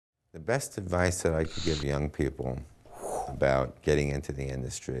The best advice that I could give young people about getting into the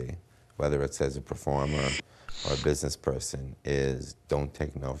industry, whether it's as a performer or a business person, is don't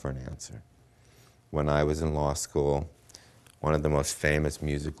take no for an answer. When I was in law school, one of the most famous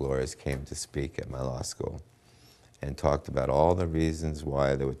music lawyers came to speak at my law school and talked about all the reasons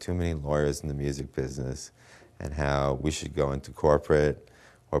why there were too many lawyers in the music business and how we should go into corporate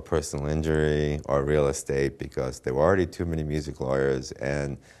or personal injury or real estate because there were already too many music lawyers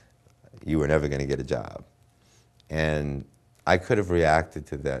and you were never going to get a job. And I could have reacted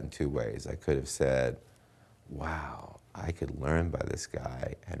to that in two ways. I could have said, wow, I could learn by this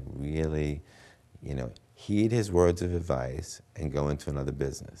guy and really, heed his words of advice and go into another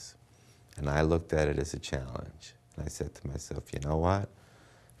business. And I looked at it as a challenge. And I said to myself, you know what?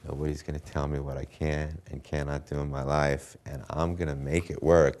 Nobody's going to tell me what I can and cannot do in my life, and I'm going to make it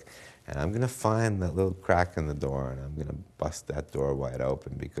work. And I'm going to find that little crack in the door, and I'm going to bust that door wide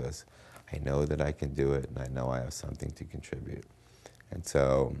open because I know that I can do it, and I know I have something to contribute. And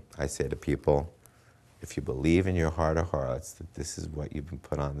so I say to people, if you believe in your heart of hearts that this is what you've been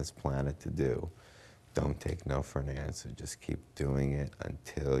put on this planet to do, don't take no for an answer. Just keep doing it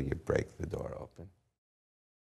until you break the door open.